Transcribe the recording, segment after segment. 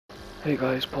Hey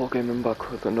guys, Paul Gaming back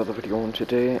with another video, and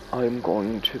today I'm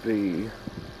going to be,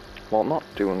 well, not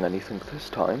doing anything this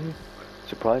time,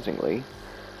 surprisingly.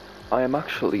 I am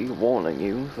actually warning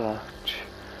you that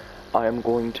I am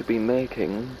going to be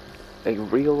making a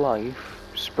real-life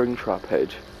Springtrap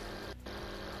head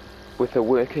with a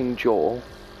working jaw,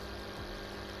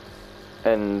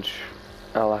 and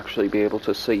I'll actually be able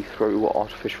to see through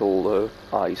artificial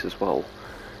eyes as well.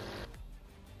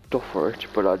 For it,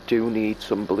 but I do need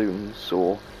some balloons,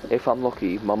 so if I'm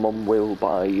lucky my mum will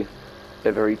buy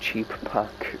a very cheap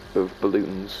pack of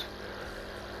balloons.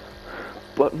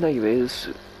 But anyways,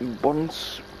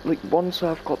 once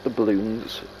I've got the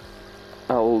balloons,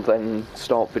 I'll then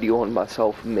start videoing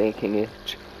myself making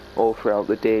it all throughout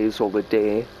the days or the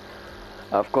day.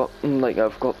 I've got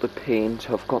the paint,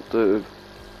 I've got the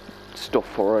stuff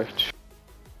for it.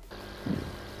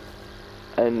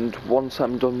 And once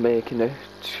I'm done making it,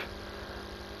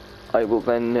 I will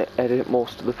then edit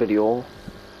most of the video,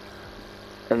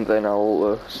 and then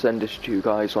I'll send it to you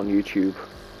guys on YouTube.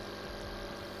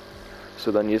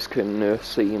 So then you can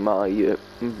see my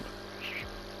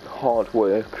hard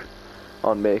work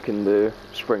on making the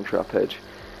Springtrap head.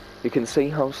 You can see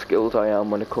how skilled I am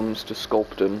when it comes to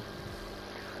sculpting,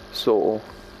 so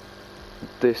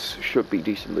this should be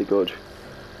decently good.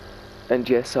 And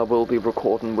yes, I will be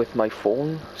recording with my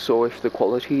phone, so if the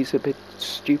quality is a bit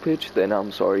stupid, then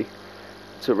I'm sorry.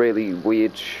 It's a really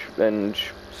weird and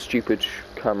stupid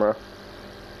camera.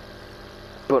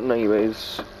 But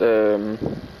anyways,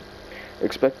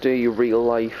 expect a real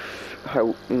life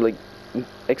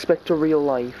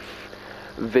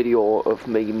video of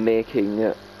me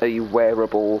making a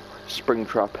wearable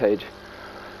Springtrap head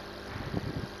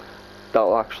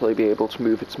that'll actually be able to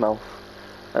move its mouth.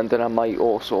 And then I might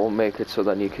also make it so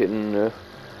then you can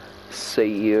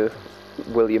see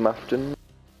William Afton.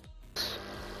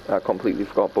 I completely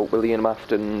forgot, but William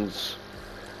Afton's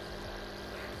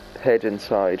head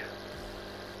inside.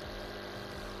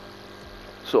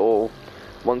 So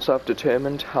once I've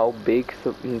determined how big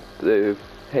the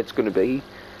head's going to be,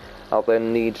 I'll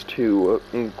then need to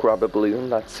grab a balloon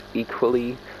that's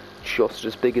equally just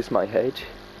as big as my head.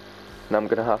 And I'm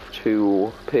going to have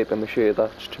to paper mache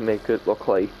that to make it look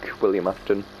like William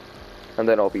Afton. And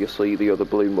then obviously the other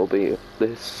balloon will be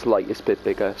the slightest bit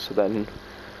bigger, so then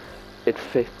it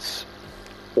fits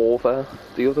over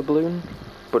the other balloon,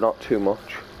 but not too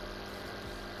much.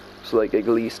 So like at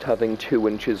least having 2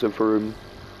 inches of room.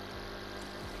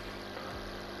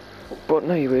 But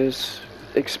anyways,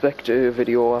 expect a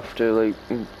video after like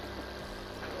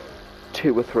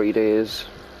 2 or 3 days.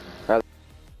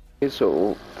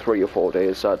 So 3 or 4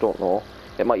 days, I don't know.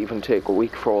 It might even take a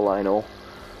week for all I know.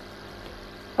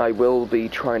 I will be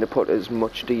trying to put as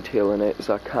much detail in it as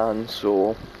I can,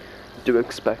 so do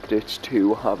expect it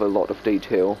to have a lot of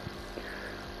detail.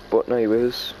 But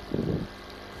anyways,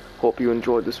 hope you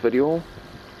enjoyed this video,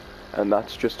 and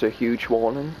that's just a huge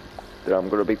warning that I'm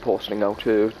going to be posting out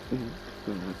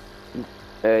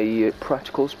a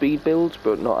practical speed build,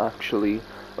 but not actually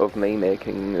of me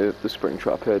making the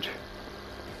Springtrap head.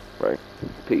 Right,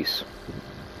 peace.